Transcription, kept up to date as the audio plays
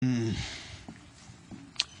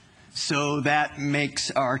So that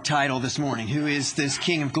makes our title this morning. Who is this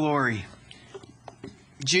King of Glory?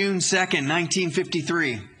 June 2nd,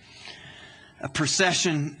 1953. A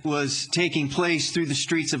procession was taking place through the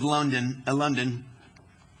streets of London.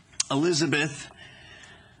 Elizabeth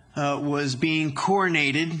was being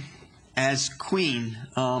coronated as queen.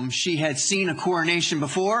 She had seen a coronation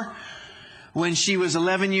before when she was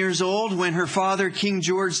 11 years old, when her father, King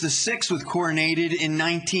George VI, was coronated in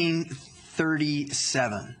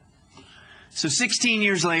 1937. So 16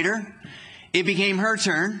 years later, it became her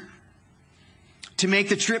turn to make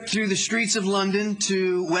the trip through the streets of London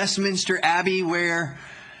to Westminster Abbey, where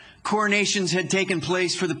coronations had taken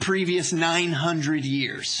place for the previous 900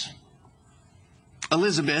 years.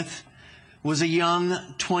 Elizabeth was a young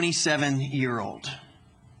 27-year-old.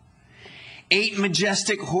 8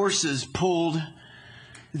 majestic horses pulled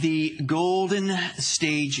the golden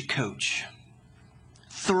stagecoach.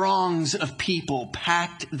 Throngs of people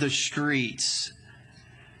packed the streets,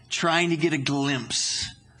 trying to get a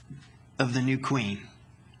glimpse of the new queen.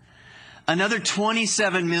 Another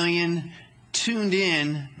 27 million tuned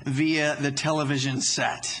in via the television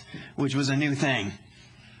set, which was a new thing.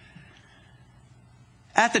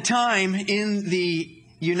 At the time, in the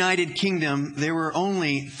United Kingdom, there were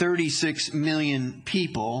only 36 million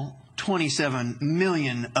people. 27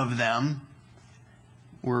 million of them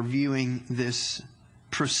were viewing this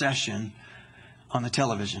procession on the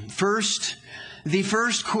television. The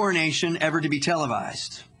first coronation ever to be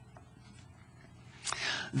televised.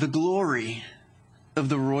 The glory of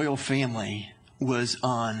the royal family was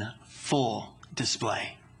on full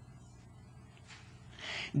display.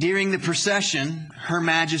 During the procession, Her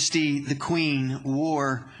Majesty the Queen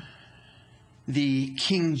wore the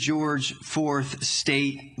King George IV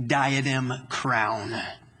state diadem crown.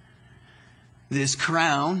 This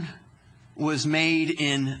crown was made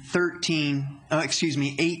in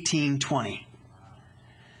 1820.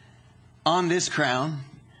 On this crown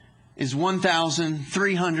is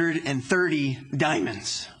 1,330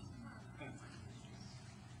 diamonds,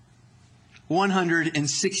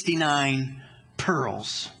 169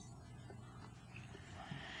 pearls.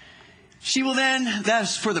 She will then,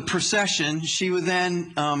 that's for the procession, she will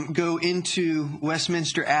then go into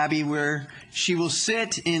Westminster Abbey, where she will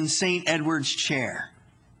sit in St. Edward's chair,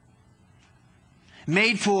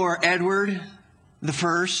 made for Edward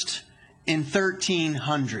I in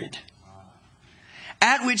 1300.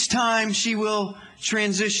 At which time she will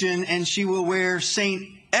transition and she will wear St.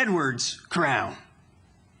 Edward's crown.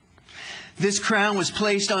 This crown was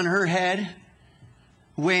placed on her head,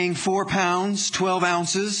 weighing 4 pounds, 12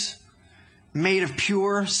 ounces, made of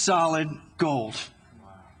pure, solid gold.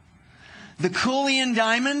 The Cullinan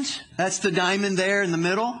diamond, that's the diamond there in the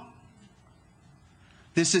middle.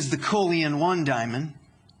 This is the Cullinan I diamond.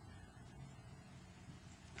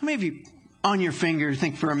 Maybe on your finger,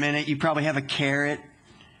 think for a minute, you probably have a carat.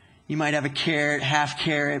 You might have a carat, half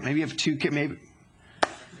carat, maybe you have 2 carats, maybe.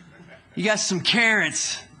 You got some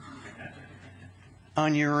carats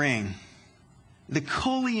on your ring. The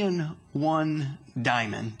Cullinan I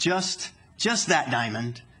diamond, just that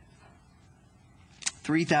diamond,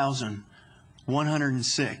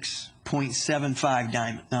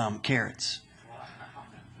 3,106.75 carats.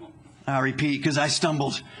 I'll repeat because I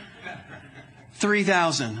stumbled.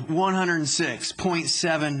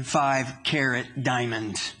 3,106.75 carat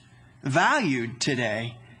diamond, valued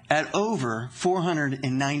today at over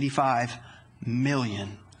 $495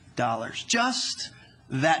 million. Just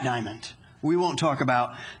that diamond. We won't talk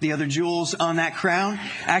about the other jewels on that crown.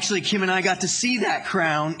 Actually, Kim and I got to see that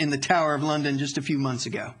crown in the Tower of London just a few months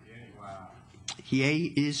ago.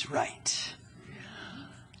 Yea is right.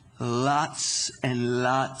 Lots and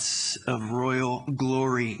lots of royal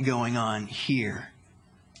glory going on here.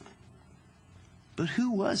 But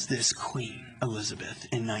who was this Queen Elizabeth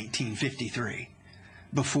in 1953,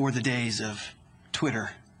 before the days of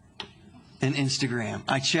Twitter and Instagram?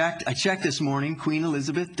 I checked this morning. Queen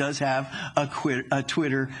Elizabeth does have a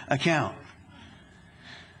Twitter account.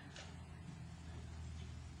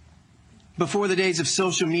 Before the days of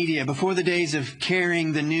social media, before the days of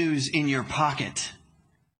carrying the news in your pocket,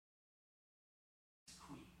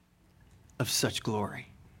 of such glory.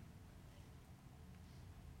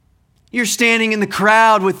 You're standing in the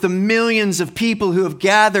crowd with the millions of people who have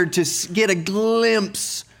gathered to get a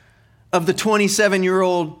glimpse of the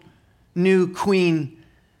 27-year-old new Queen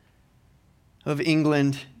of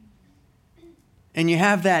England. And you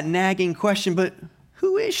have that nagging question, but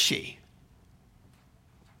who is she?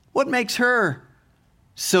 What makes her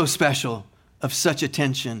so special, of such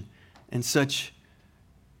attention and such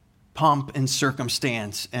pomp and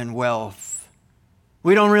circumstance and wealth?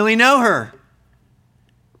 We don't really know her.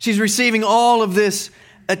 She's receiving all of this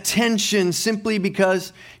attention simply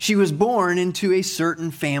because she was born into a certain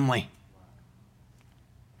family.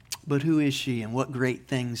 But who is she, and what great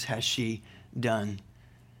things has she done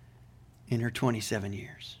in her 27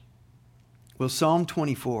 years? Well, Psalm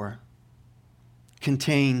 24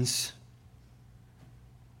 contains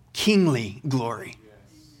kingly glory.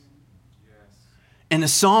 And the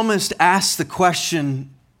psalmist asks the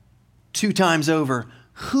question 2 times over,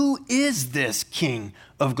 who is this King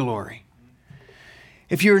of glory?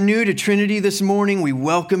 If you're new to Trinity this morning, we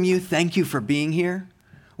welcome you. Thank you for being here.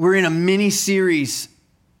 We're in a mini-series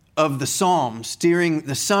of the Psalms. During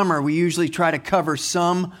the summer, we usually try to cover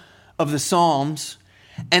some of the Psalms.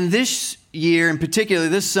 And this year, in particular,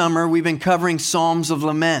 this summer, we've been covering Psalms of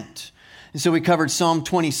Lament. And so we covered Psalm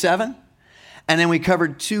 27, and then we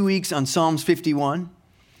covered 2 weeks on Psalms 51.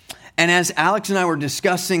 And as Alex and I were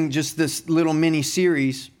discussing just this little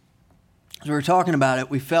mini-series, as we were talking about it,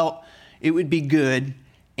 we felt it would be good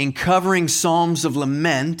in covering Psalms of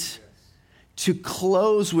Lament to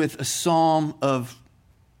close with a psalm of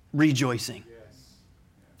rejoicing.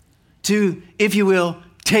 To, if you will,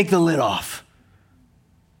 take the lid off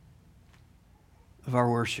of our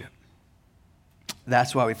worship.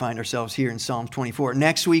 That's why we find ourselves here in Psalm 24.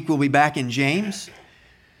 Next week, we'll be back in James.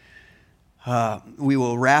 We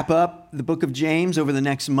will wrap up the book of James over the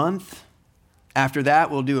next month. After that,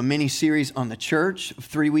 we'll do a mini-series on the church of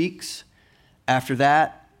 3 weeks. After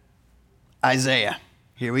that, Isaiah.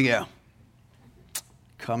 Here we go.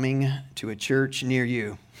 Coming to a church near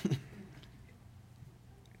you.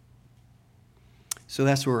 So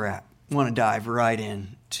that's where we're at. I want to dive right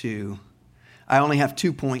into. I only have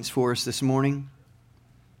 2 points for us this morning.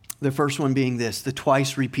 The first one being this, the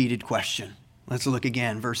twice repeated question. Let's look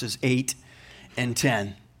again, verses 8 and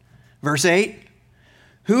 10. Verse 8,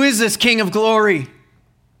 who is this King of glory?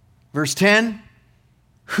 Verse 10,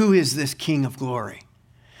 who is this King of glory?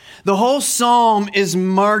 The whole psalm is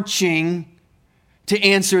marching to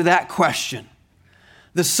answer that question.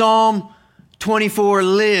 The Psalm 24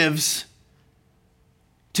 lives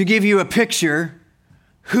to give you a picture.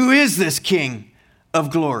 Who is this King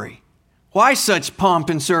of glory? Why such pomp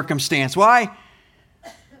and circumstance? Why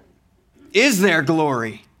is there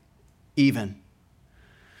glory even?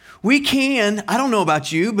 We can, I don't know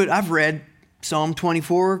about you, but I've read Psalm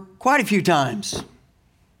 24 quite a few times.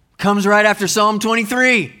 Comes right after Psalm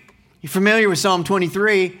 23. You're familiar with Psalm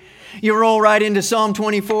 23. You roll right into Psalm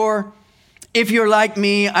 24. If you're like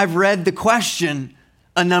me, I've read the question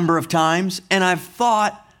a number of times, and I've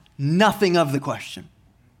thought nothing of the question.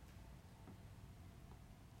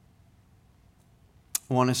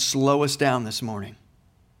 I want to slow us down this morning,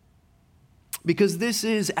 because this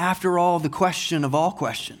is, after all, the question of all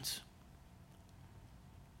questions.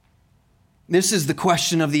 This is the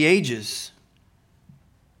question of the ages.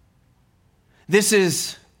 This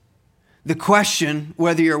is the question,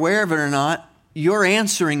 whether you're aware of it or not, you're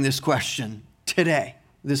answering this question today,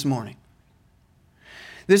 this morning.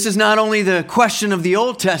 This is not only the question of the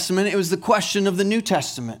Old Testament, it was the question of the New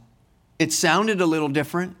Testament. It sounded a little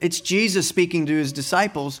different. It's Jesus speaking to his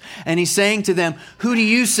disciples, and he's saying to them, who do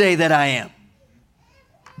you say that I am?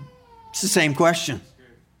 It's the same question.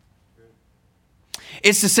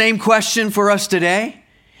 It's the same question for us today.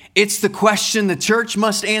 It's the question the church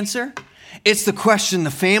must answer. It's the question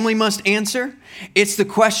the family must answer. It's the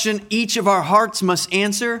question each of our hearts must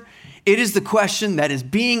answer. It is the question that is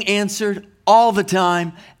being answered all the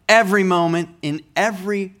time, every moment, in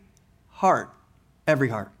every heart. Every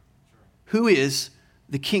heart. Who is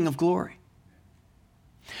the King of glory?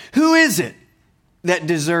 Who is it that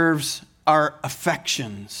deserves our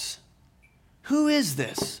affections? Who is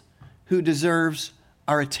this who deserves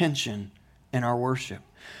our attention and our worship?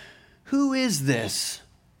 Who is this?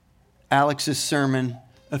 Alex's sermon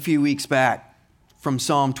a few weeks back from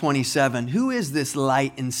Psalm 27. Who is this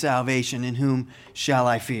light in salvation? In whom shall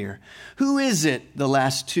I fear? Who is it, the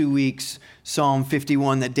last 2 weeks, Psalm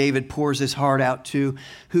 51, that David pours his heart out to,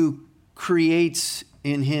 who creates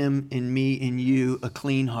in him, in me, in you, a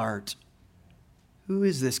clean heart? Who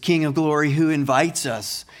is this King of glory who invites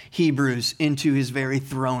us, Hebrews, into his very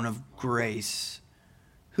throne of grace?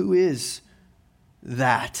 Who is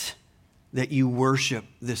that you worship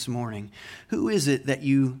this morning? Who is it that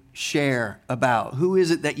you share about? Who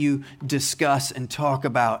is it that you discuss and talk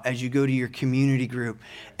about as you go to your community group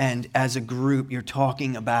and as a group you're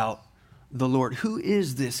talking about the Lord? Who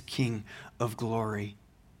is this King of glory?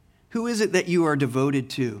 Who is it that you are devoted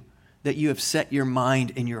to, that you have set your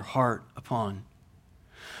mind and your heart upon?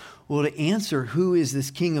 Well, to answer who is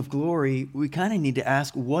this King of glory, we kind of need to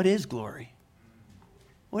ask, what is glory?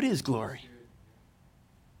 What is glory?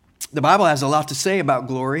 The Bible has a lot to say about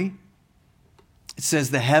glory. It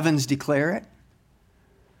says the heavens declare it,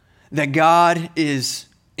 that God is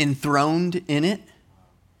enthroned in it.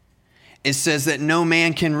 It says that no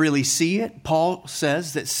man can really see it. Paul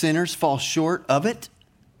says that sinners fall short of it.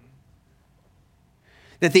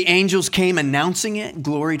 That the angels came announcing it,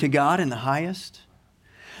 glory to God in the highest.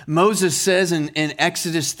 Moses says in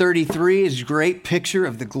Exodus 33, his great picture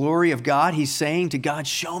of the glory of God, he's saying to God,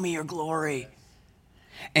 show me your glory.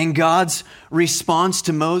 And God's response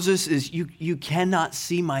to Moses is, you cannot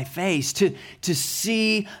see my face. To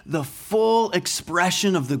see the full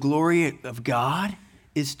expression of the glory of God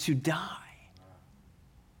is to die.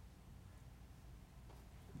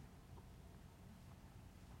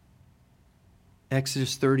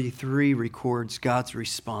 Exodus 33 records God's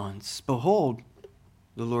response. Behold,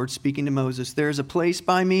 the Lord speaking to Moses, there is a place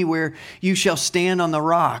by me where you shall stand on the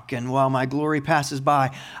rock, and while my glory passes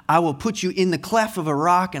by, I will put you in the cleft of a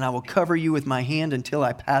rock, and I will cover you with my hand until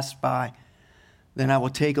I pass by. Then I will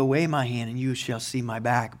take away my hand, and you shall see my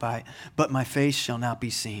back, but my face shall not be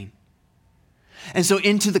seen. And so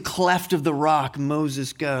into the cleft of the rock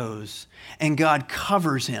Moses goes, and God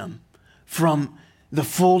covers him from the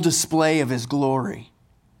full display of his glory.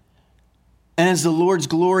 And as the Lord's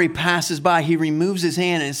glory passes by, he removes his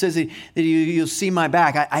hand, and it says that you'll see my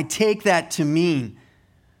back. I take that to mean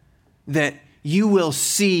that you will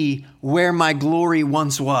see where my glory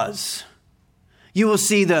once was. You will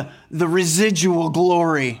see the residual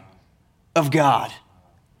glory of God.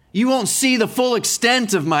 You won't see the full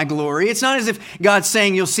extent of my glory. It's not as if God's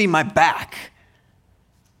saying you'll see my back.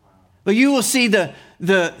 But you will see the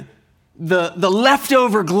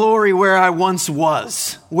leftover glory where I once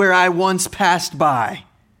was, where I once passed by.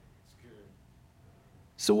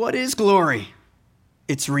 So what is glory?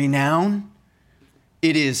 It's renown.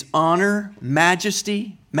 It is honor,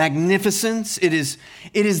 majesty, magnificence. It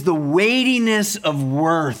is the weightiness of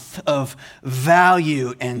worth, of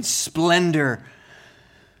value and splendor.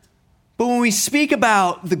 But when we speak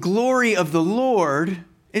about the glory of the Lord,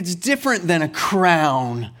 it's different than a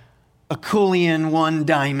crown, a Cullinan one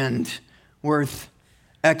diamond worth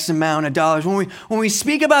X amount of dollars. When we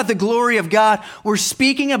speak about the glory of God, we're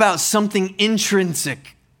speaking about something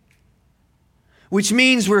intrinsic, which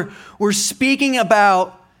means we're speaking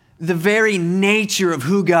about the very nature of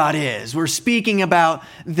who God is. We're speaking about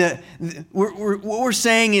what we're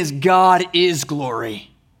saying is God is glory.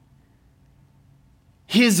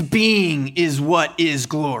 His being is what is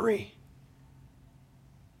glory.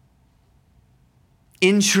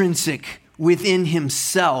 Intrinsic within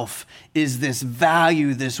himself is this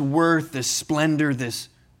value, this worth, this splendor, this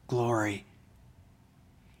glory.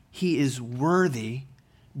 He is worthy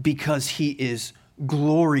because he is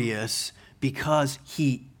glorious, because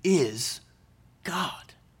he is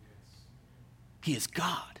God. He is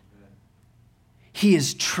God. He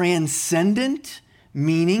is transcendent,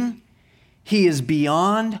 meaning he is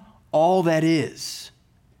beyond all that is.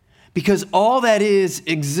 Because all that is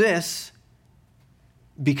exists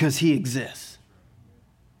because he exists.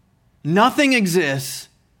 Nothing exists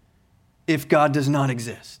if God does not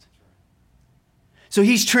exist. So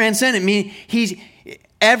he's transcendent, meaning he's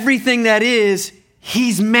everything that is,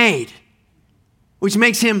 he's made, which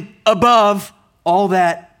makes him above all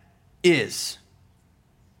that is.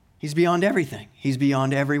 He's beyond everything. He's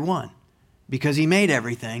beyond everyone because he made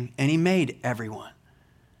everything and he made everyone.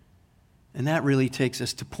 And that really takes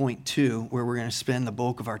us to point 2, where we're going to spend the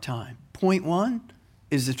bulk of our time. Point 1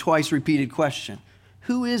 is the twice repeated question.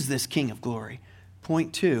 Who is this King of glory?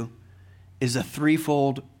 Point 2 is a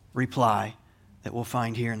threefold reply that we'll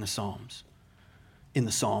find here in the Psalms. In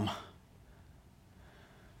the Psalm.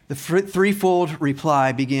 The threefold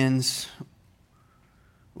reply begins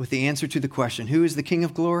with the answer to the question, who is the King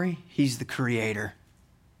of glory? He's the Creator.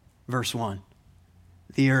 Verse 1,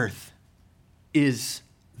 the earth is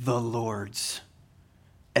the Lord's,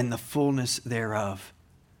 and the fullness thereof,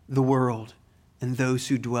 the world, and those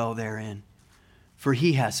who dwell therein. For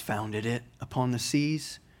he has founded it upon the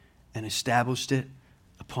seas and established it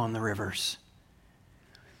upon the rivers.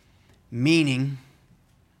 Meaning,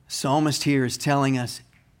 the psalmist here is telling us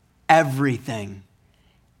everything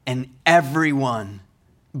and everyone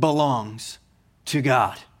belongs to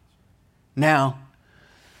God. Now,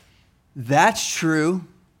 that's true.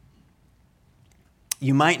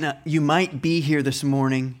 You might be here this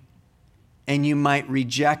morning and you might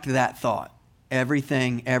reject that thought.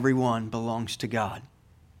 Everything, everyone belongs to God.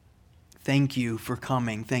 Thank you for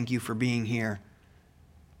coming. Thank you for being here.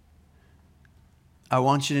 I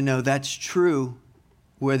want you to know that's true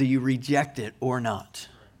whether you reject it or not.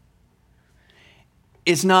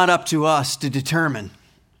 It's not up to us to determine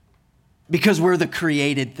because we're the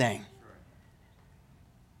created thing.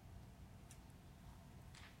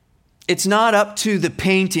 It's not up to the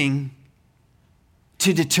painting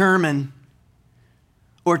to determine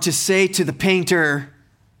or to say to the painter,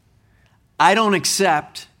 I don't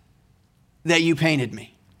accept that you painted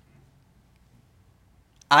me.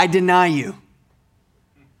 I deny you.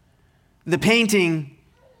 The painting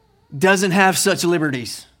doesn't have such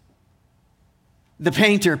liberties. The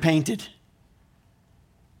painter painted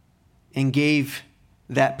and gave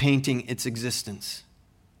that painting its existence.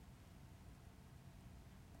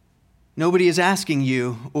 Nobody is asking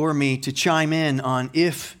you or me to chime in on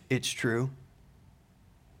if it's true.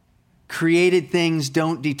 Created things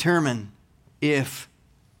don't determine if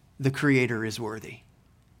the Creator is worthy.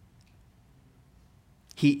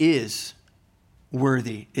 He is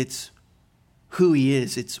worthy. It's who He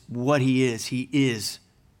is. It's what He is. He is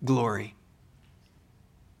glory.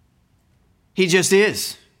 He just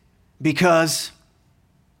is, because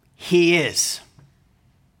He is.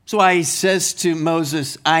 That's why He says to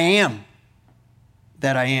Moses, I am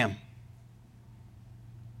that I am.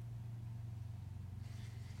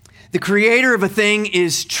 The creator of a thing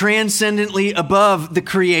is transcendently above the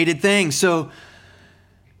created thing. So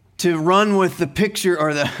to run with the picture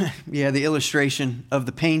or the illustration of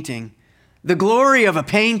the painting, the glory of a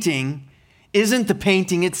painting isn't the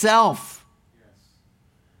painting itself.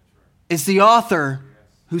 It's the author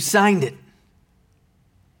who signed it.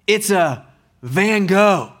 It's a Van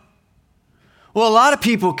Gogh. Well, a lot of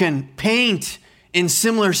people can paint in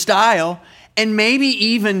similar style and maybe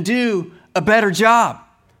even do a better job.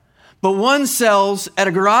 But one sells at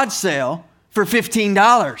a garage sale for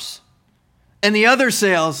 $15 and the other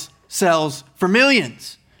sells for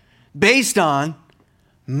millions based on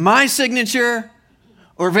my signature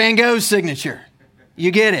or Van Gogh's signature. You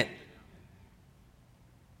get it.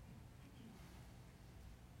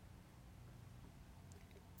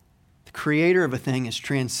 The creator of a thing is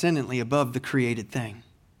transcendently above the created thing.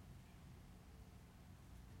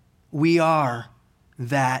 We are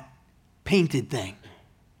that painted thing.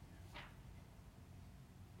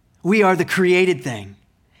 We are the created thing.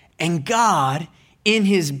 And God, in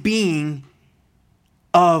His being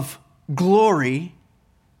of glory,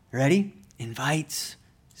 ready? Invites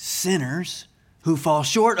sinners who fall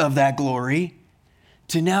short of that glory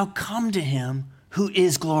to now come to Him who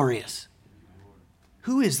is glorious.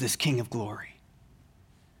 Who is this King of glory?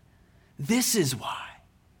 This is why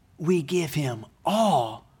we give Him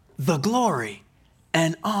all the glory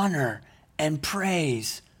and honor and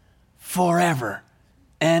praise forever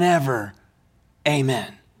and ever.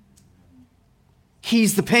 Amen.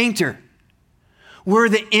 He's the painter. We're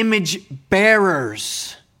the image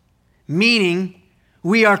bearers, meaning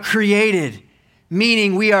we are created,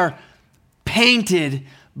 meaning we are painted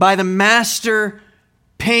by the master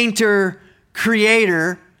painter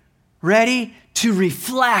creator, ready to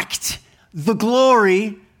reflect the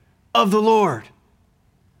glory of the Lord.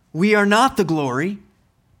 We are not the glory.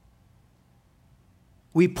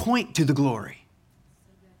 We point to the glory.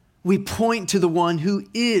 We point to the one who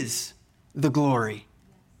is the glory,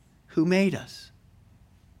 who made us.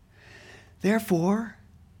 Therefore,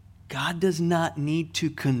 God does not need to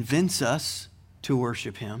convince us to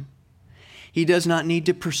worship Him. He does not need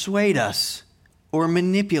to persuade us or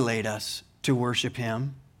manipulate us to worship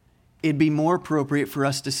Him. It'd be more appropriate for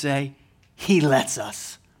us to say, He lets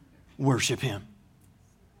us worship Him.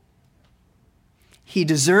 He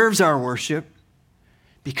deserves our worship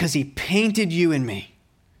because He painted you and me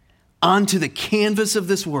onto the canvas of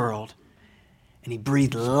this world and He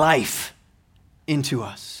breathed life into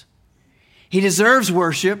us. He deserves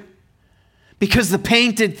worship because the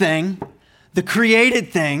painted thing, the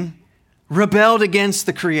created thing, rebelled against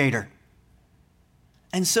the Creator.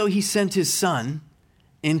 And so He sent His Son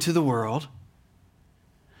into the world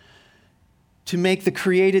to make the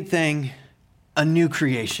created thing a new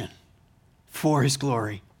creation for His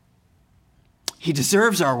glory. He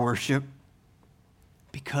deserves our worship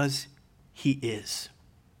because He is.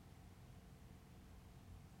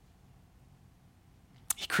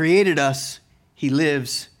 He created us. He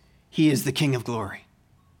lives. He is the King of glory.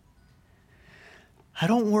 I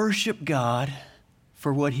don't worship God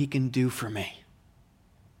for what He can do for me.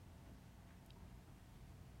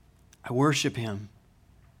 I worship Him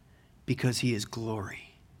because He is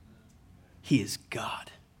glory. He is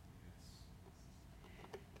God.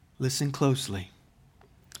 Listen closely.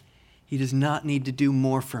 He does not need to do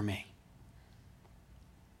more for me.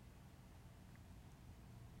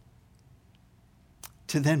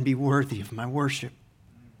 To then be worthy of my worship.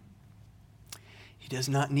 He does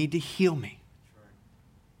not need to heal me.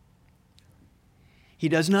 He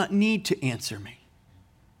does not need to answer me.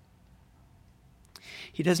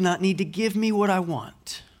 He does not need to give me what I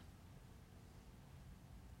want,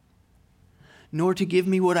 nor to give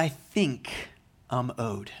me what I think I'm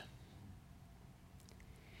owed.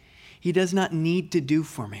 He does not need to do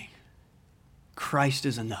for me. Christ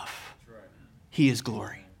is enough. He is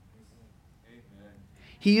glory.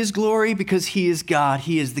 He is glory because He is God.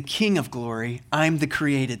 He is the King of glory. I'm the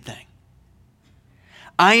created thing.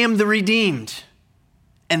 I am the redeemed,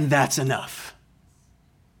 and that's enough.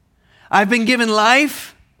 I've been given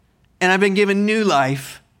life, and I've been given new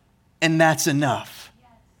life, and that's enough.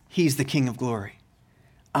 He's the King of glory.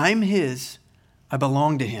 I'm His. I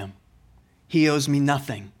belong to Him. He owes me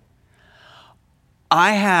nothing.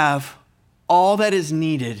 I have all that is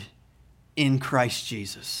needed in Christ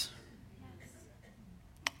Jesus.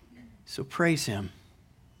 So praise Him.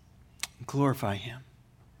 Glorify Him.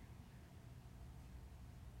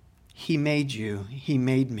 He made you. He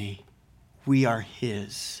made me. We are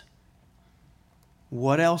His.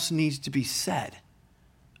 What else needs to be said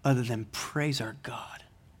other than praise our God?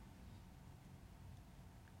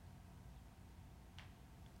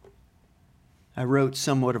 I wrote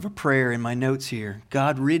somewhat of a prayer in my notes here.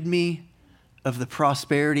 God, rid me of the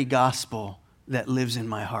prosperity gospel that lives in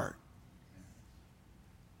my heart.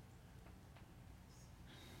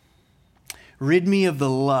 Rid me of the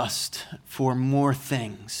lust for more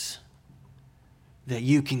things that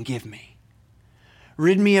you can give me.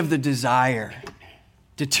 Rid me of the desire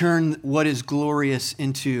to turn what is glorious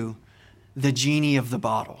into the genie of the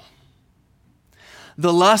bottle.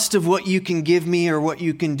 The lust of what you can give me or what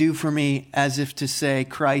you can do for me, as if to say,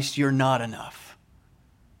 Christ, you're not enough.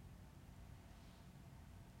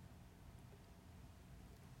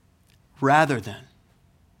 Rather than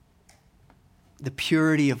the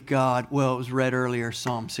purity of God. Well, it was read earlier,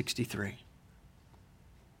 Psalm 63.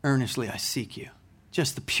 Earnestly I seek you.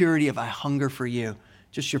 Just the purity of I hunger for you.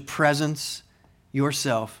 Just your presence,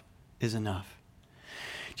 yourself is enough.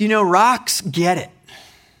 Do you know rocks get it?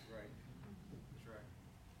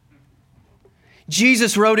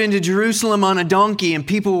 Jesus rode into Jerusalem on a donkey and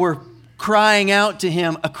people were crying out to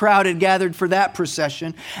Him. A crowd had gathered for that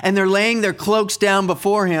procession and they're laying their cloaks down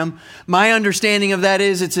before Him. My understanding of that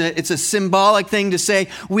is it's a symbolic thing to say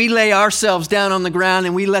we lay ourselves down on the ground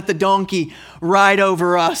and we let the donkey ride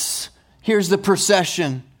over us. Here's the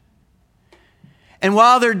procession. And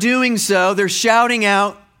while they're doing so, they're shouting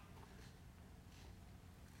out,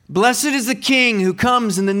 "Blessed is the King who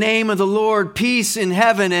comes in the name of the Lord, peace in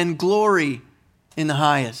heaven and glory in the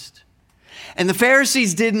highest." And the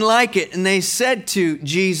Pharisees didn't like it. And they said to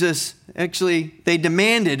Jesus, actually, they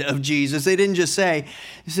demanded of Jesus. They didn't just say,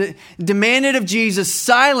 demanded of Jesus,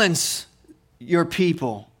 silence your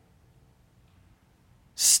people.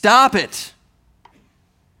 Stop it.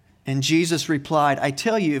 And Jesus replied, I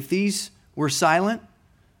tell you, if these were silent,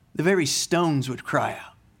 the very stones would cry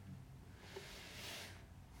out.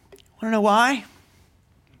 Want to know why?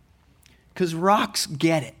 Because rocks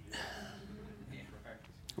get it.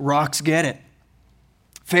 Rocks get it.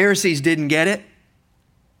 Pharisees didn't get it.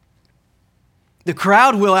 The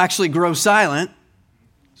crowd will actually grow silent,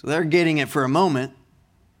 so they're getting it for a moment.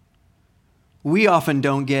 We often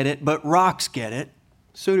don't get it, but rocks get it.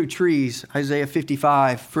 So do trees. Isaiah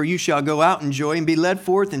 55, for you shall go out in joy and be led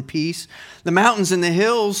forth in peace. The mountains and the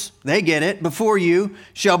hills, they get it, before you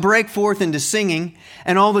shall break forth into singing,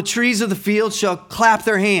 and all the trees of the field shall clap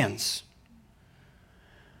their hands.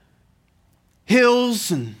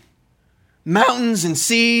 Hills and mountains and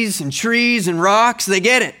seas and trees and rocks, they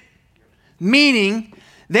get it. Meaning,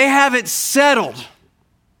 they have it settled.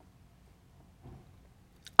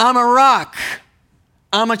 I'm a rock.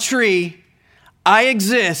 I'm a tree. I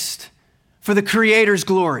exist for the Creator's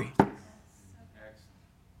glory.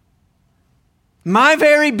 My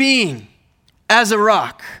very being, as a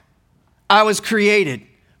rock, I was created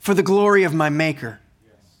for the glory of my Maker.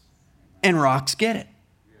 And rocks get it.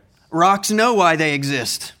 Rocks know why they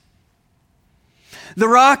exist. The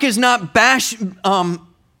rock is not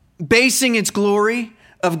basing its glory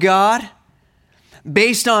of God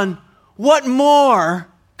based on what more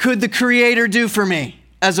could the Creator do for me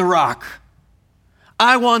as a rock.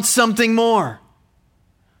 I want something more.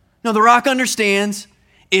 No, the rock understands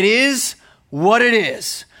it is what it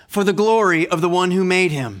is for the glory of the one who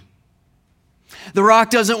made him. The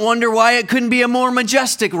rock doesn't wonder why it couldn't be a more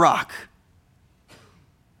majestic rock.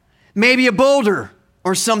 Maybe a boulder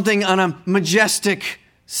or something on a majestic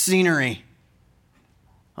scenery,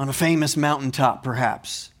 on a famous mountaintop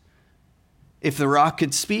perhaps. If the rock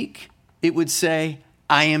could speak, it would say,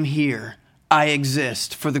 I am here. I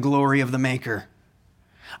exist for the glory of the Maker.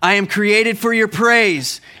 I am created for your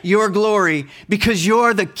praise, your glory, because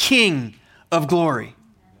you're the King of glory.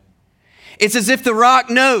 It's as if the rock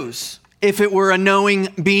knows. If it were a knowing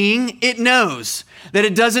being, it knows that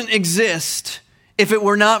it doesn't exist if it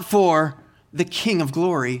were not for the King of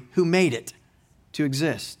Glory who made it to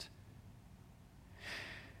exist.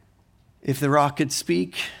 If the rock could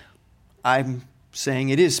speak, I'm saying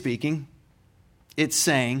it is speaking. It's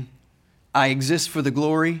saying, I exist for the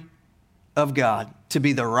glory of God, to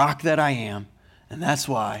be the rock that I am. And that's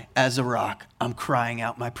why, as a rock, I'm crying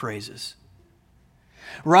out my praises.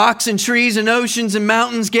 Rocks and trees and oceans and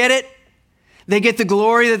mountains get it. They get the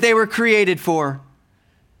glory that they were created for.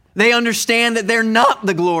 They understand that they're not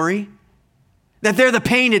the glory, that they're the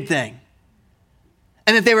painted thing,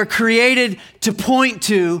 and that they were created to point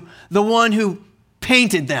to the one who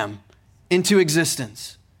painted them into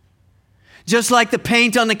existence. Just like the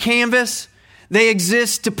paint on the canvas, they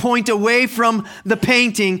exist to point away from the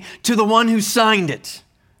painting to the one who signed it,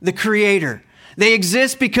 the Creator. They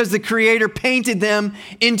exist because the Creator painted them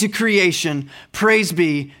into creation. Praise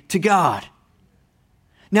be to God.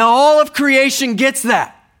 Now all of creation gets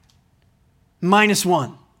that, minus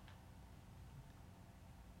one.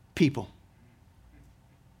 People.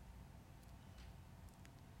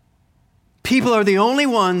 People are the only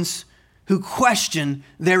ones who question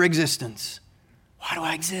their existence. Why do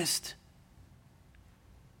I exist?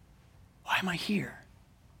 Why am I here?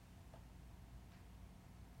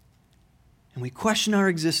 And we question our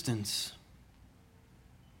existence.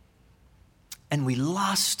 And we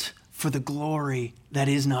lust for the glory that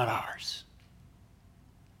is not ours.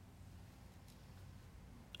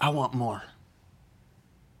 I want more.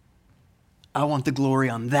 I want the glory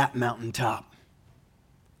on that mountaintop.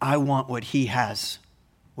 I want what he has,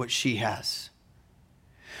 what she has.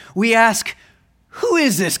 We ask, who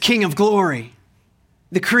is this King of Glory?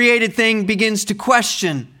 The created thing begins to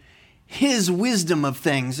question his wisdom of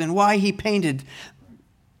things and why he painted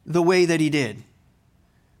the way that he did,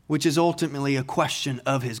 which is ultimately a question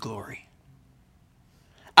of his glory.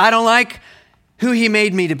 I don't like who he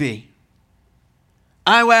made me to be.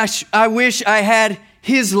 I wish I had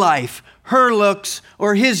his life, her looks,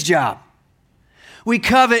 or his job. We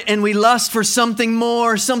covet and we lust for something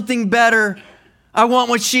more, something better. I want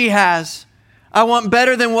what she has. I want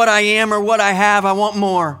better than what I am or what I have. I want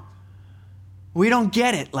more. We don't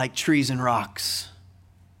get it like trees and rocks.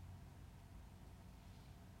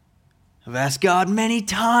 I've asked God many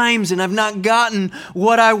times and I've not gotten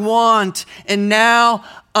what I want. And now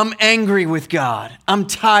I'm angry with God. I'm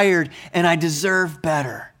tired and I deserve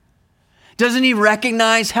better. Doesn't he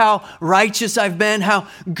recognize how righteous I've been, how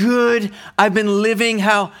good I've been living,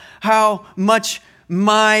 how much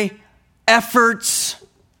my efforts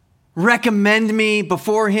recommend me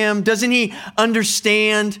before him? Doesn't he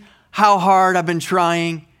understand how hard I've been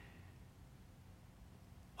trying?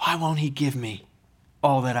 Why won't he give me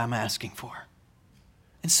all that I'm asking for?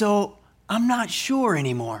 And so I'm not sure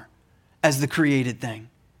anymore as the created thing.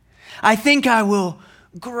 I think I will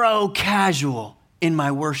grow casual in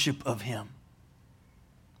my worship of him.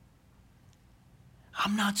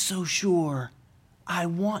 I'm not so sure I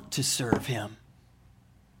want to serve him.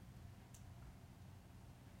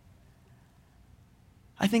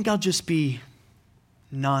 I think I'll just be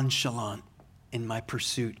nonchalant in my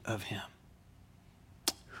pursuit of him.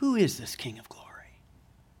 Who is this King of Glory?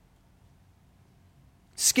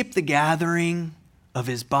 Skip the gathering of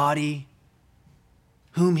his body,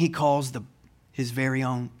 whom he calls his very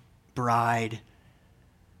own bride.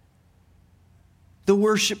 The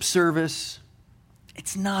worship service,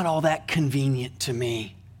 it's not all that convenient to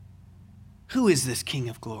me. Who is this King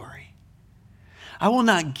of Glory? I will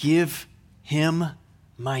not give him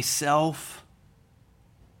myself.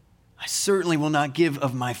 I certainly will not give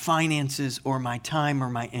of my finances or my time or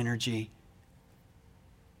my energy.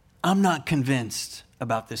 I'm not convinced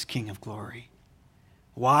about this King of Glory.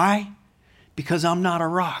 Why? Because I'm not a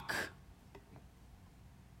rock.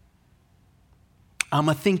 I'm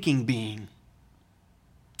a thinking being.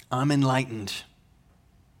 I'm enlightened.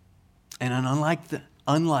 And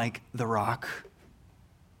unlike the rock,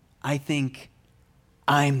 I think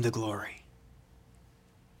I'm the glory.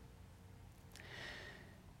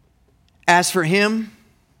 As for him,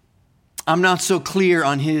 I'm not so clear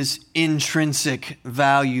on his intrinsic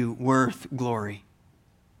value, worth, glory.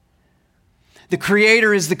 The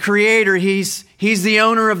Creator is the Creator. He's the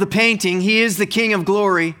owner of the painting. He is the King of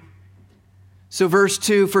Glory. So verse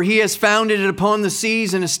 2, for he has founded it upon the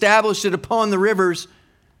seas and established it upon the rivers.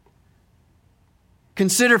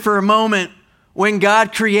 Consider for a moment when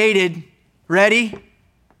God created, ready?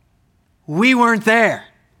 We weren't there.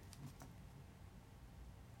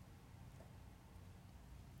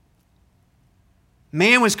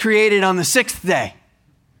 Man was created on the sixth day,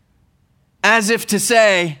 as if to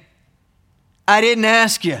say, I didn't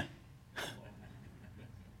ask you.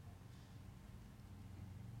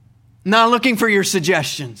 Not looking for your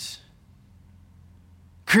suggestions.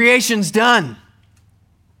 Creation's done.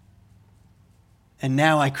 And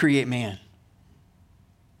now I create man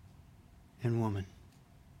and woman.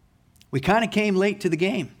 We kind of came late to the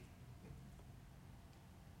game.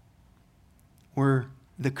 We're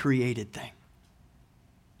the created thing.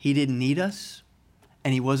 He didn't need us,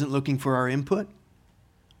 and He wasn't looking for our input.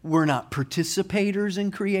 We're not participators in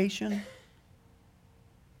creation.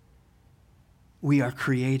 We are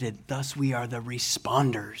created, thus we are the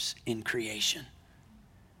responders in creation.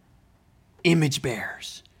 Image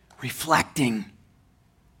bearers, reflecting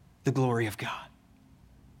the glory of God.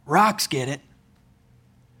 Rocks get it.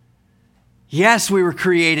 Yes, we were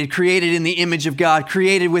created in the image of God,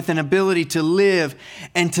 created with an ability to live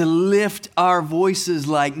and to lift our voices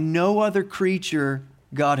like no other creature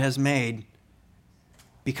God has made,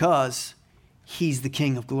 because He's the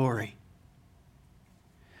King of glory.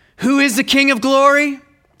 Who is the King of glory?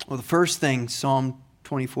 Well, the first thing Psalm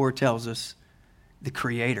 24 tells us, the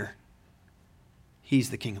Creator. He's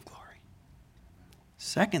the King of glory.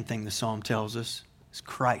 Second thing the Psalm tells us is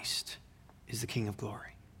Christ is the King of glory.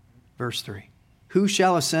 Verse 3, who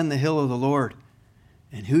shall ascend the hill of the Lord,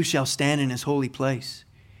 and who shall stand in His holy place?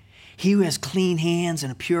 He who has clean hands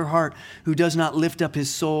and a pure heart, who does not lift up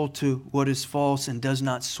his soul to what is false and does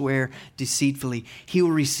not swear deceitfully. He will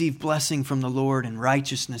receive blessing from the Lord and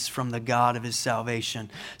righteousness from the God of his salvation.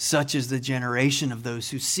 Such is the generation of those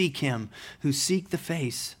who seek Him, who seek the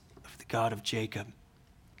face of the God of Jacob.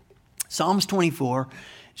 Psalms 24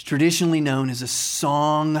 is traditionally known as a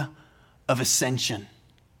song of ascension.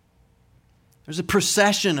 There's a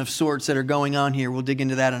procession of sorts that are going on here. We'll dig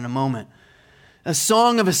into that in a moment. A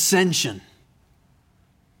song of ascension.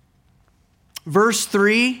 Verse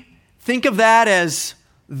 3, think of that as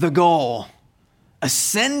the goal.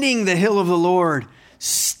 Ascending the hill of the Lord,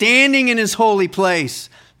 standing in His holy place.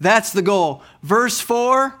 That's the goal. Verse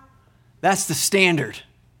 4, that's the standard.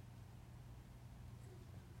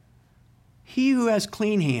 He who has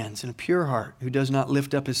clean hands and a pure heart, who does not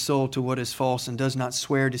lift up his soul to what is false and does not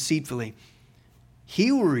swear deceitfully,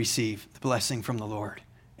 he will receive the blessing from the Lord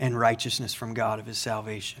and righteousness from God of his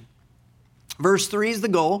salvation. Verse 3 is the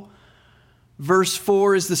goal. Verse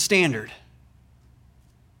 4 is the standard.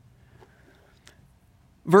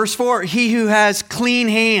 Verse 4, he who has clean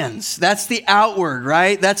hands. That's the outward,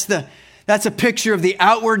 right? That's a picture of the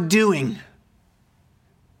outward doing.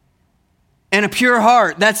 And a pure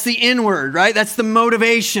heart, that's the inward, right? That's the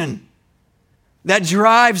motivation that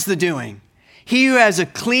drives the doing. He who has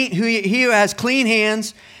clean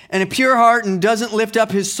hands and a pure heart and doesn't lift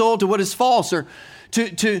up his soul to what is false, or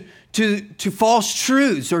to false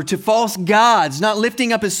truths, or to false gods, not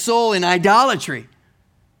lifting up his soul in idolatry,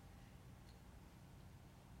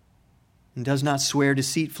 and does not swear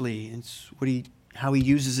deceitfully. It's how he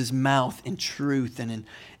uses his mouth in truth and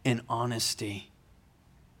in honesty.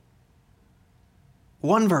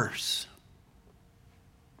 One verse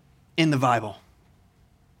in the Bible.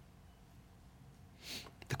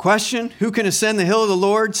 The question, who can ascend the hill of the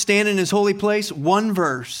Lord, stand in His holy place? One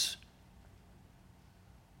verse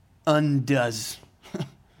undoes,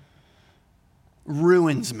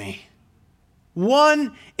 ruins me.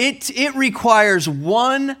 It requires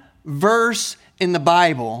one verse in the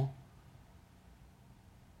Bible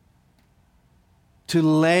to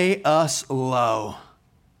lay us low.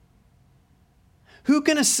 Who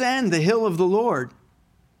can ascend the hill of the Lord?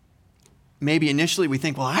 Maybe initially we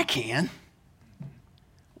think, well, I can.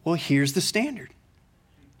 Well, here's the standard.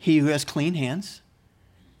 He who has clean hands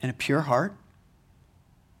and a pure heart,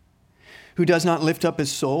 who does not lift up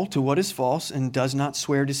his soul to what is false and does not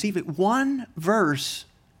swear deceitfully. One verse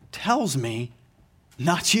tells me,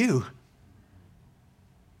 not you,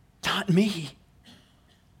 not me.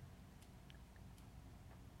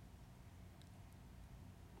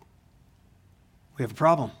 We have a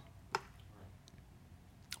problem.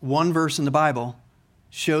 One verse in the Bible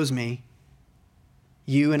shows me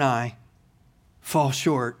you and I fall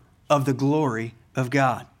short of the glory of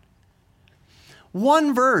God.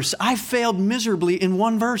 One verse. I failed miserably in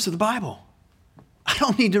one verse of the Bible. I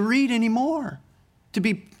don't need to read anymore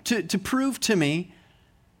to prove to me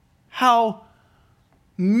how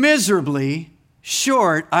miserably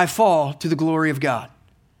short I fall to the glory of God.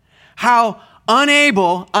 How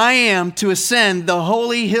unable I am to ascend the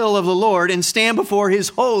holy hill of the Lord and stand before His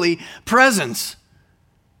holy presence.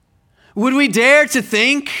 Would we dare to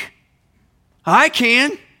think, I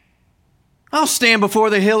can? I'll stand before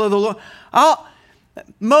the hill of the Lord.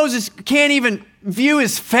 Moses can't even view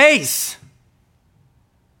his face.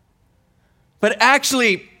 But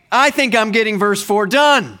actually, I think I'm getting verse 4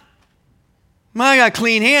 done. I got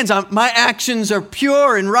clean hands. My actions are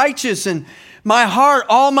pure and righteous, and my heart,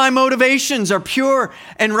 all my motivations are pure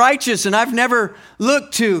and righteous, and I've never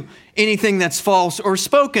looked to anything that's false or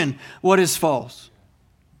spoken what is false.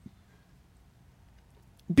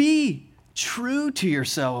 Be true to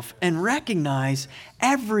yourself and recognize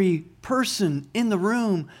every person in the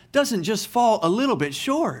room doesn't just fall a little bit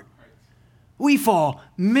short. We fall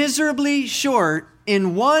miserably short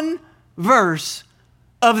in one verse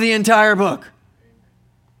of the entire book.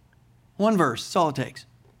 One verse, that's all it takes.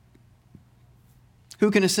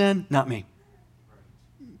 Who can ascend? Not me.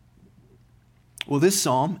 Well, this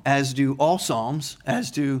psalm, as do all psalms, as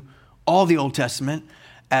do all the Old Testament,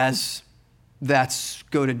 as that's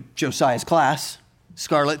go to Josiah's class,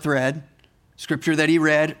 scarlet thread, scripture that he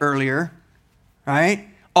read earlier, right?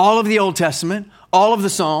 All of the Old Testament, all of the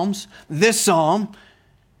Psalms, this psalm,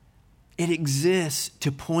 it exists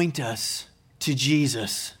to point us to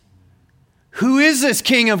Jesus. Who is this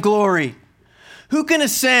King of glory? Who can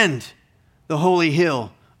ascend the holy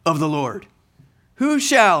hill of the Lord? Who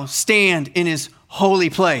shall stand in his holy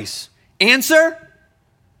place? Answer,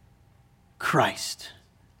 Christ.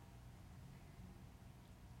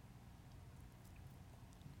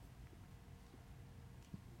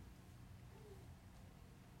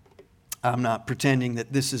 I'm not pretending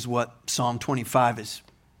that this is what Psalm 25 is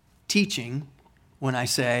teaching when I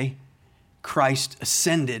say Christ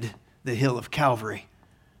ascended the hill of Calvary.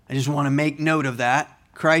 I just want to make note of that.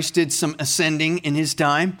 Christ did some ascending in his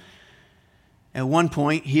time. At one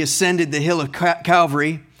point, he ascended the hill of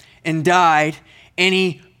Calvary and died, and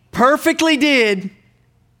he perfectly did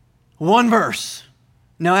one verse.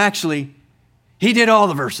 No, actually, he did all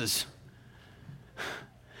the verses.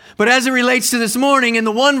 But as it relates to this morning, in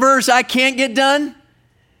the one verse I can't get done,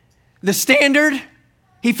 the standard,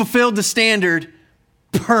 he fulfilled the standard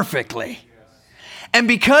perfectly. And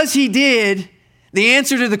because he did, the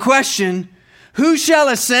answer to the question, who shall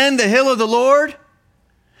ascend the hill of the Lord?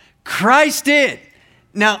 Christ did.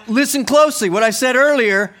 Now, listen closely. What I said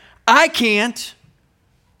earlier, I can't,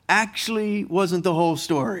 actually wasn't the whole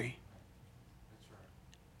story.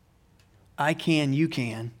 I can, you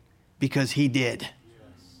can, because he did.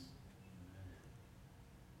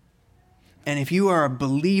 And if you are a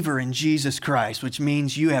believer in Jesus Christ, which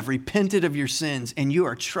means you have repented of your sins and you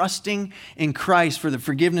are trusting in Christ for the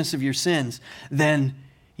forgiveness of your sins, then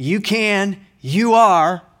you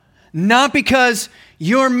are, not because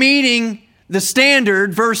you're meeting the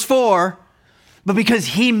standard, verse 4, but because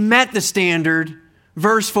he met the standard,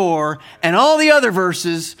 verse 4, and all the other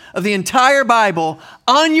verses of the entire Bible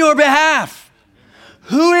on your behalf.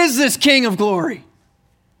 Who is this King of glory?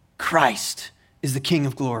 Christ is the King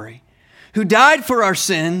of glory, who died for our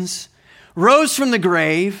sins, rose from the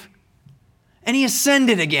grave, and he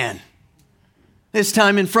ascended again. This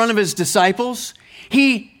time in front of his disciples,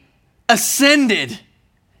 he ascended,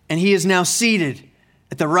 and he is now seated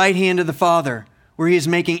at the right hand of the Father, where he is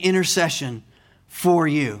making intercession for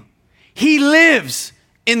you. He lives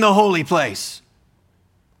in the holy place.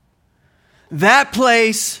 That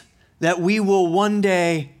place that we will one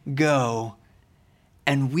day go,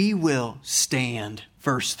 and we will stand,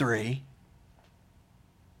 verse 3.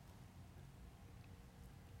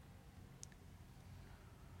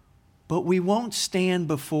 But we won't stand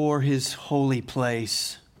before his holy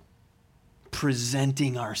place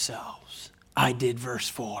presenting ourselves. I did verse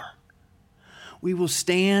 4. We will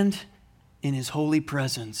stand in his holy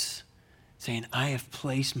presence saying, I have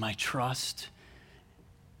placed my trust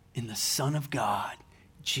in the Son of God,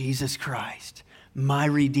 Jesus Christ, my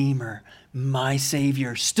Redeemer, my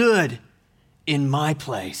Savior, stood in my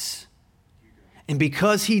place. And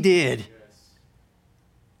because he did,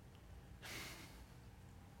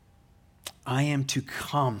 I am to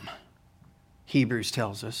come, Hebrews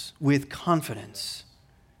tells us, with confidence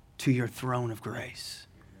to your throne of grace.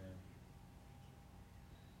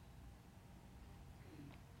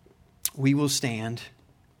 We will stand.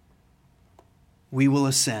 We will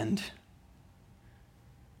ascend.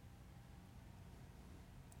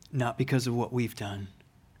 Not because of what we've done,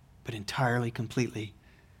 but entirely, completely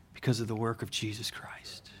because of the work of Jesus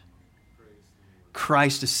Christ.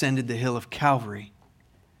 Christ ascended the hill of Calvary.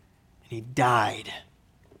 He died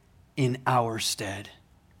in our stead.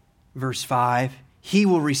 Verse 5, he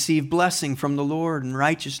will receive blessing from the Lord and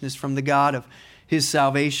righteousness from the God of his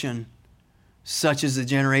salvation. Such is the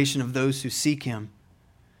generation of those who seek him.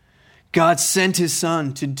 God sent his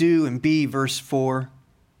Son to do and be, verse 4,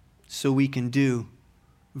 so we can do,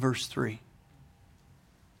 verse 3.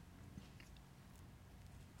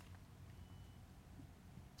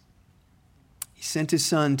 He sent his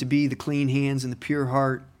Son to be the clean hands and the pure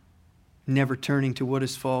heart never turning to what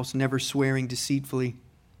is false, never swearing deceitfully,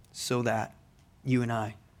 so that you and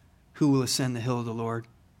I, who will ascend the hill of the Lord?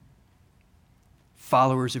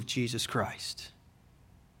 Followers of Jesus Christ.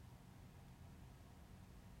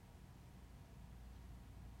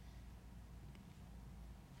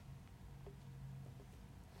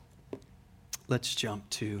 Let's jump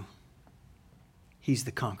to He's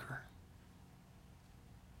the conqueror.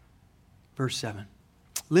 Verse 7.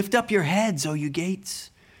 Lift up your heads, O you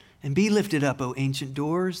gates, and be lifted up, O ancient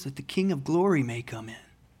doors, that the King of glory may come in.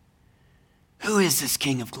 Who is this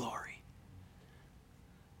King of glory?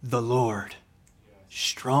 The Lord,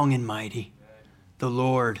 strong and mighty. The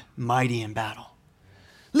Lord, mighty in battle.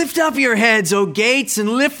 Lift up your heads, O gates, and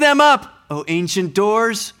lift them up, O ancient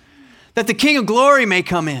doors, that the King of glory may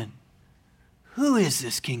come in. Who is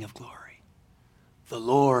this King of glory? The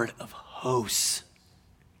Lord of hosts.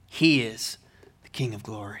 He is the King of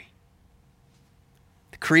glory.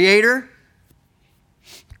 The Creator,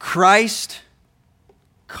 Christ,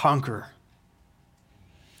 conqueror.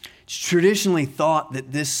 It's traditionally thought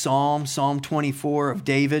that this psalm, Psalm 24 of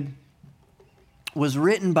David, was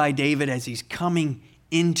written by David as he's coming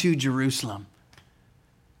into Jerusalem,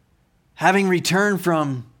 having returned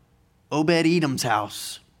from Obed-Edom's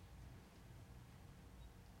house.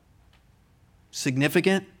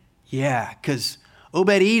 Significant? Yeah, because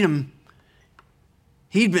Obed-Edom,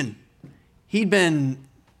 he'd been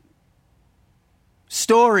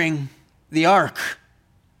storing the Ark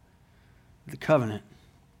of the Covenant.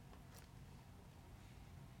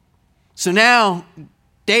 So now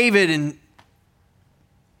David and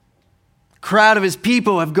a crowd of his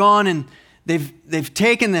people have gone and they've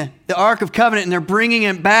taken the Ark of Covenant and they're bringing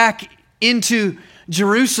it back into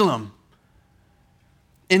Jerusalem.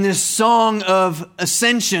 In this song of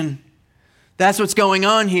ascension, that's what's going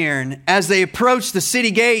on here. And as they approach the city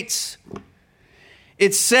gates,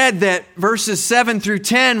 it's said that verses 7 through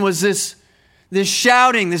 10 was this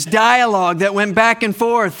shouting, this dialogue that went back and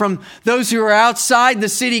forth from those who were outside the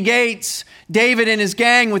city gates, David and his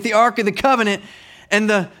gang with the Ark of the Covenant, and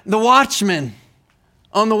the watchmen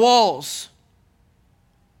on the walls.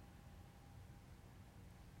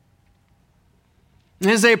 And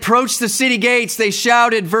as they approached the city gates, they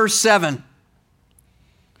shouted, verse 7,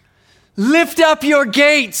 lift up your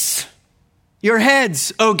gates, your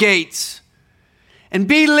heads, O gates, and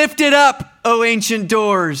be lifted up, O ancient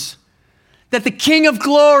doors, that the King of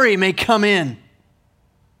glory may come in.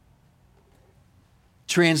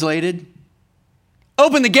 Translated,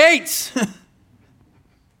 open the gates.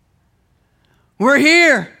 We're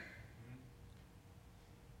here.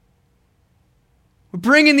 We're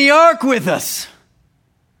bringing the ark with us.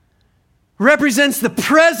 Represents the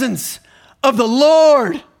presence of the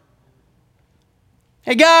Lord.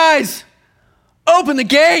 Hey guys, open the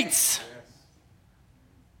gates.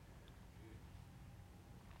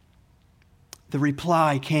 The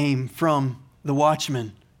reply came from the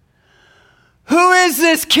watchman. Who is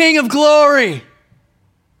this King of glory?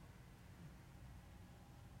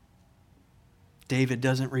 David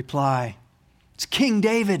doesn't reply. It's King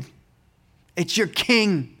David. It's your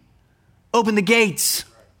king. Open the gates.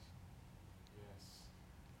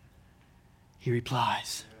 He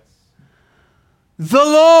replies, the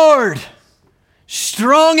Lord,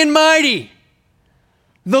 strong and mighty.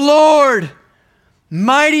 The Lord,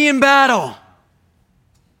 mighty in battle.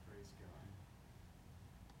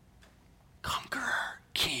 Conqueror,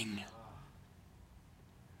 king.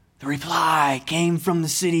 The reply came from the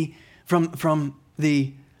city, from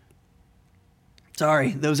those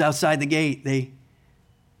outside the gate. They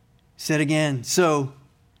said again, so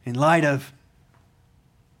in light of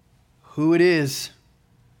who it is,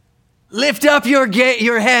 lift up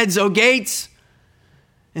your heads, O gates,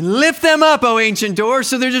 and lift them up, O ancient doors.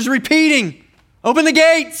 So they're just repeating, open the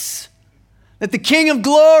gates, that the King of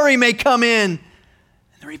glory may come in.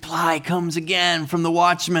 And the reply comes again from the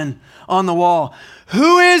watchman on the wall.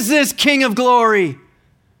 Who is this King of glory?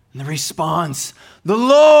 And the response, the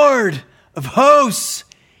Lord of hosts.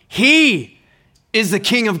 He is the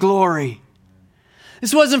King of glory.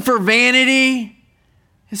 This wasn't for vanity.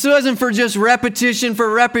 This wasn't for just repetition for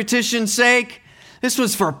repetition's sake. This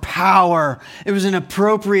was for power. It was an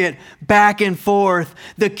appropriate back and forth.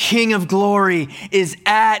 The King of glory is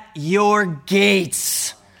at your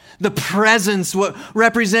gates. The presence, what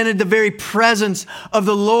represented the very presence of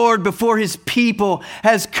the Lord before his people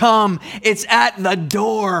has come. It's at the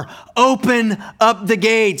door. Open up the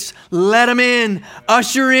gates. Let him in.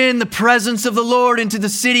 Usher in the presence of the Lord into the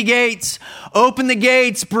city gates. Open the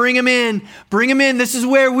gates. Bring him in. Bring him in. This is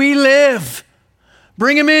where we live.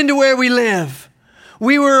 Bring him into where we live.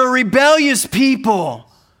 We were a rebellious people.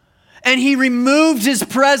 And he removed his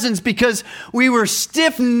presence because we were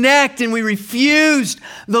stiff-necked and we refused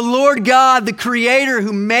the Lord God, the Creator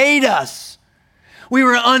who made us. We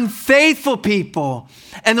were unfaithful people,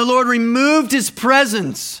 and the Lord removed his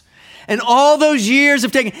presence. And all those years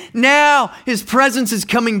have taken. Now his presence is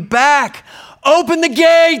coming back. Open the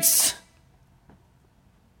gates.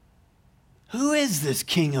 Who is this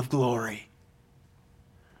King of glory?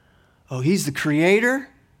 Oh, he's the Creator.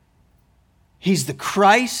 He's the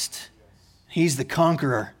Christ. He's the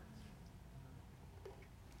conqueror.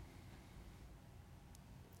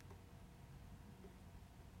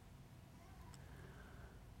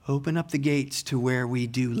 Open up the gates to where we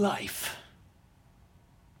do life,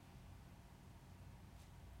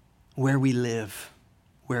 where we live,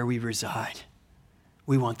 where we reside.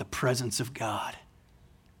 We want the presence of God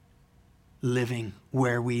living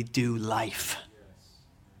where we do life.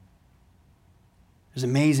 There's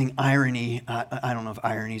amazing irony. I don't know if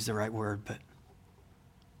irony is the right word, but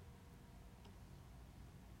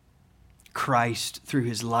Christ, through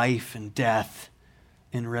his life and death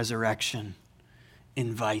and resurrection,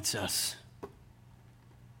 invites us.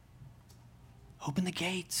 Open the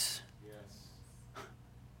gates. Yes.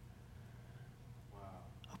 Wow.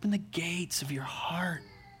 Open the gates of your heart.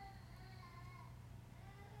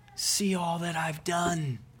 See all that I've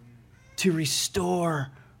done to restore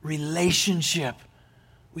relationship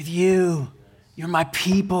with you. You're my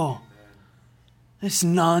people. This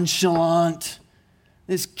nonchalant,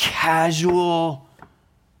 this casual,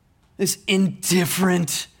 this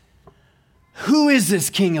indifferent. Who is this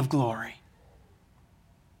King of glory?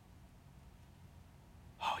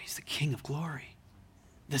 Oh, he's the King of glory.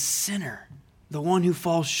 The sinner, the one who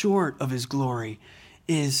falls short of his glory,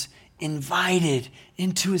 is invited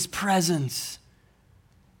into his presence.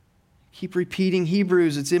 Keep repeating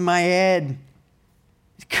Hebrews. It's in my head.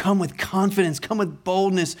 Come with confidence. Come with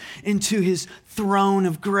boldness into his throne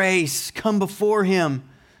of grace. Come before him.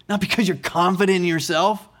 Not because you're confident in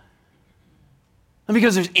yourself. Not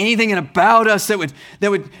because there's anything about us that would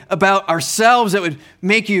about ourselves that would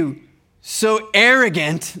make you so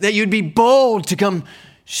arrogant that you'd be bold to come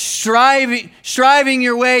striving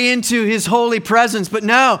your way into his holy presence. But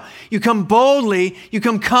now you come boldly, you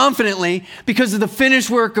come confidently because of the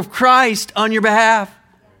finished work of Christ on your behalf.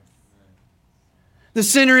 The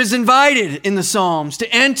sinner is invited in the Psalms to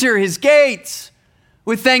enter his gates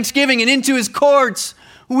with thanksgiving and into his courts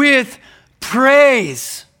with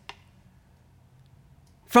praise.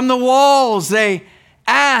 From the walls, they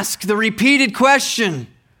ask the repeated question,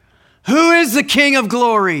 who is the King of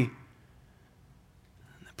glory?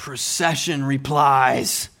 The procession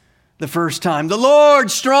replies the first time, the Lord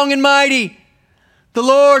strong and mighty, the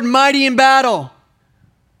Lord mighty in battle.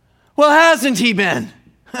 Well, hasn't he been?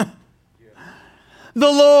 The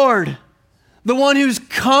Lord, the one who's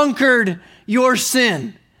conquered your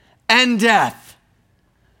sin and death.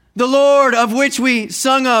 The Lord of which we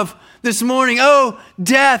sung of this morning, oh,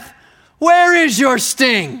 death, where is your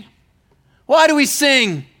sting? Why do we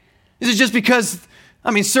sing? Is it just because,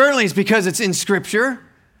 certainly it's because it's in Scripture,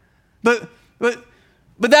 but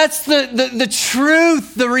that's the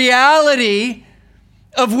truth, the reality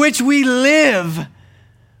of which we live.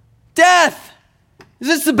 Death, is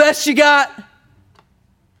this the best you got?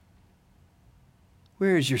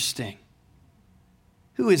 Where is your sting?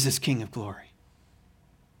 Who is this King of glory?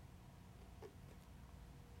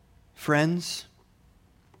 Friends,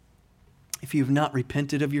 if you have not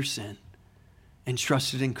repented of your sin and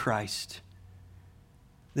trusted in Christ,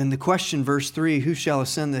 then the question, verse 3, who shall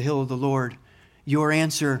ascend the hill of the Lord? Your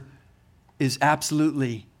answer is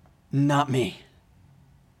absolutely not me.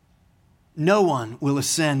 No one will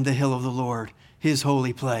ascend the hill of the Lord, his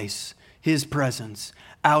holy place, his presence,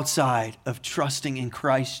 outside of trusting in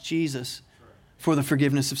Christ Jesus for the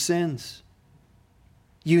forgiveness of sins.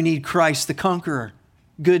 You need Christ the conqueror.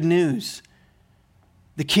 Good news.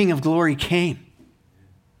 The King of glory came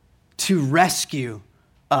to rescue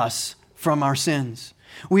us from our sins.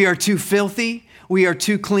 We are too filthy. We are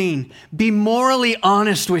too clean. Be morally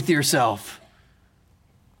honest with yourself.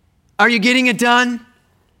 Are you getting it done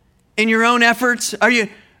in your own efforts? Are you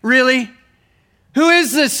really? Who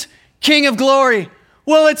is this King of glory?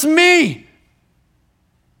 Well, it's me.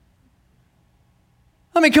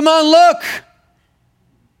 Come on, look.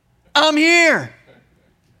 I'm here.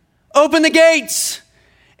 Open the gates.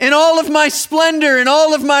 In all of my splendor, and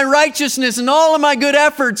all of my righteousness, and all of my good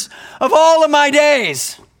efforts of all of my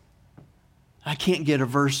days. I can't get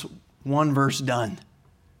one verse done.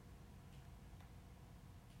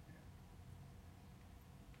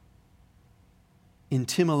 In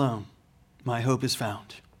Tim alone, my hope is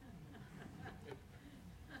found.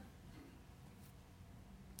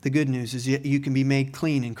 The good news is you can be made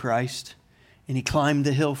clean in Christ, and He climbed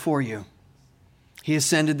the hill for you. He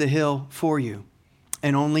ascended the hill for you,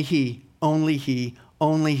 and only He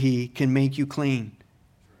can make you clean.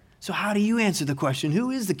 So how do you answer the question,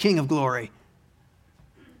 who is the King of glory?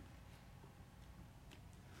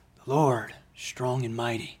 The Lord, strong and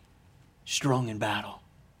mighty, strong in battle,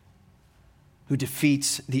 who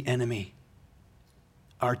defeats the enemy,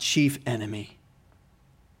 our chief enemy.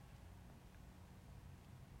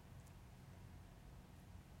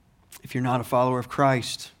 If you're not a follower of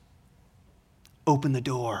Christ, open the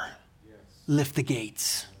door. Yes. Lift the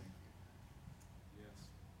gates. Yes.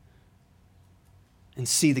 And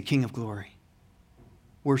see the King of glory.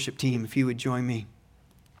 Worship team, if you would join me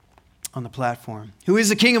on the platform. Who is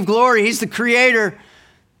the King of glory? He's the Creator.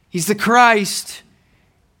 He's the Christ.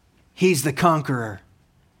 He's the conqueror.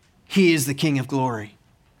 He is the King of glory.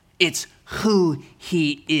 It's who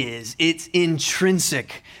He is. It's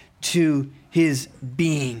intrinsic to His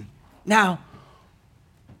being. Now,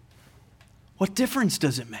 what difference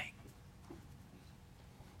does it make?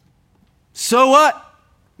 So what?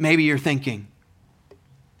 Maybe you're thinking.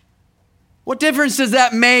 What difference does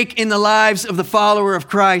that make in the lives of the follower of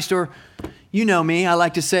Christ? Or, you know me, I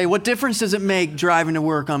like to say, what difference does it make driving to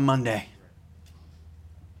work on Monday?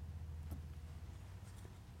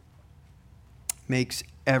 Makes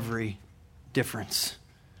every difference.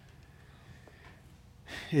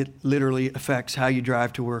 It literally affects how you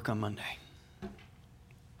drive to work on Monday.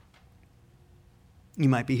 You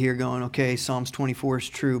might be here going, okay, Psalms 24 is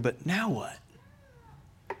true, but now what?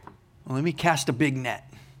 Well, let me cast a big net,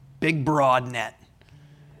 big broad net.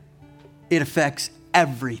 It affects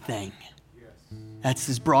everything. That's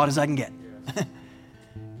as broad as I can get.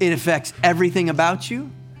 It affects everything about you.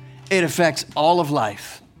 It affects all of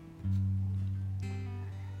life.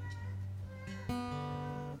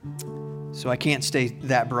 So I can't stay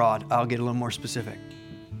that broad. I'll get a little more specific.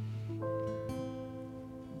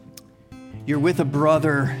 You're with a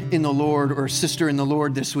brother in the Lord or a sister in the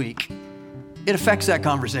Lord this week. It affects that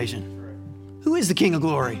conversation. Who is the King of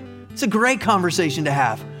glory? It's a great conversation to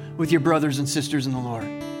have with your brothers and sisters in the Lord.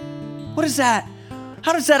 What is that?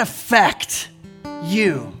 How does that affect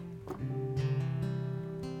you?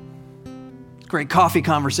 Great coffee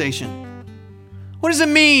conversation. What does it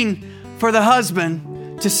mean for the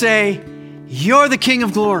husband to say, "You're the King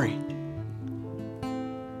of glory"?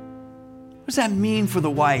 What does that mean for the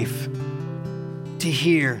wife to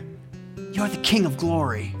hear, "You're the King of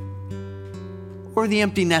glory"? Or the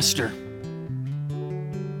empty nester?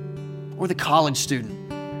 Or the college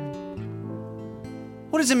student?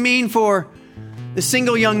 What does it mean for the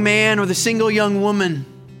single young man or the single young woman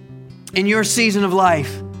in your season of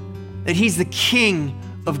life that He's the King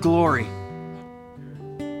of glory?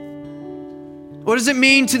 What does it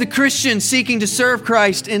mean to the Christian seeking to serve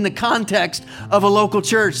Christ in the context of a local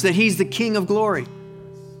church that He's the King of glory?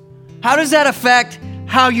 How does that affect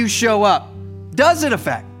how you show up? Does it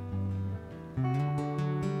affect?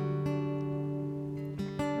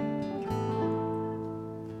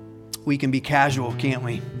 We can be casual, can't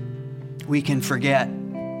we? We can forget.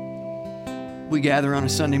 We gather on a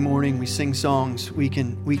Sunday morning, we sing songs, we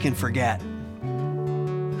can forget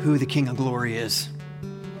who the King of glory is.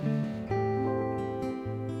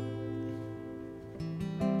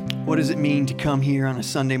 What does it mean to come here on a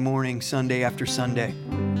Sunday morning, Sunday after Sunday?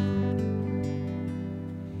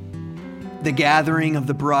 The gathering of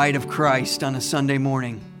the bride of Christ on a Sunday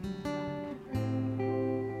morning.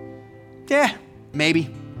 Yeah,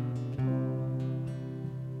 maybe.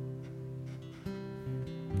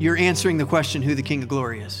 You're answering the question who the King of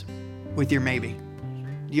glory is with your maybe.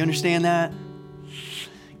 Do you understand that?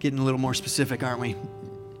 Getting a little more specific, aren't we?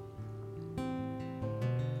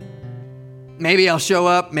 Maybe I'll show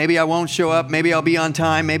up. Maybe I won't show up. Maybe I'll be on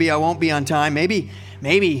time. Maybe I won't be on time. Maybe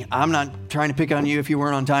I'm not trying to pick on you if you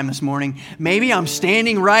weren't on time this morning. Maybe I'm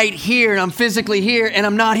standing right here and I'm physically here and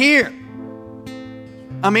I'm not here.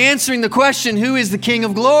 I'm answering the question, who is the King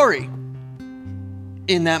of glory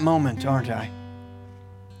in that moment, aren't I?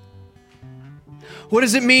 What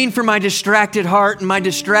does it mean for my distracted heart and my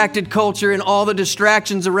distracted culture and all the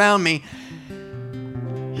distractions around me?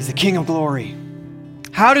 He's the King of glory.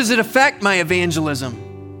 How does it affect my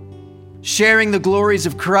evangelism? Sharing the glories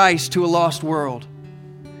of Christ to a lost world.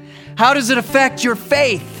 How does it affect your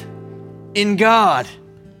faith in God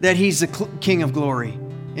that He's the King of glory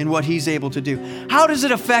and what He's able to do? How does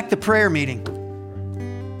it affect the prayer meeting?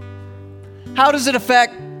 How does it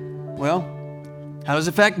affect,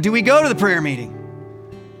 do we go to the prayer meeting?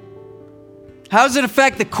 How does it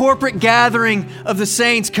affect the corporate gathering of the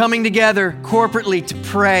saints coming together corporately to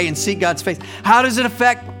pray and seek God's face? How does it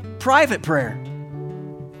affect private prayer?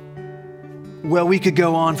 Well, we could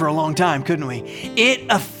go on for a long time, couldn't we? It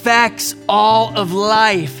affects all of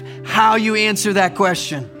life, how you answer that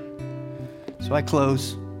question. So I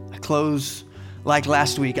close like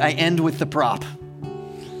last week. I end with the prop,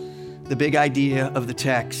 the big idea of the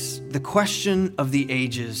text. The question of the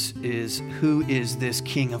ages is, who is this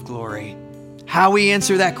King of glory? How we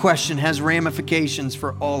answer that question has ramifications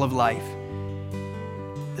for all of life.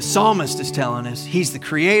 The psalmist is telling us he's the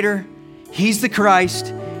creator, he's the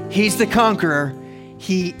Christ, he's the conqueror,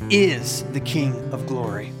 he is the King of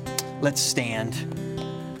glory. Let's stand.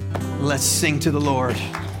 Let's sing to the Lord.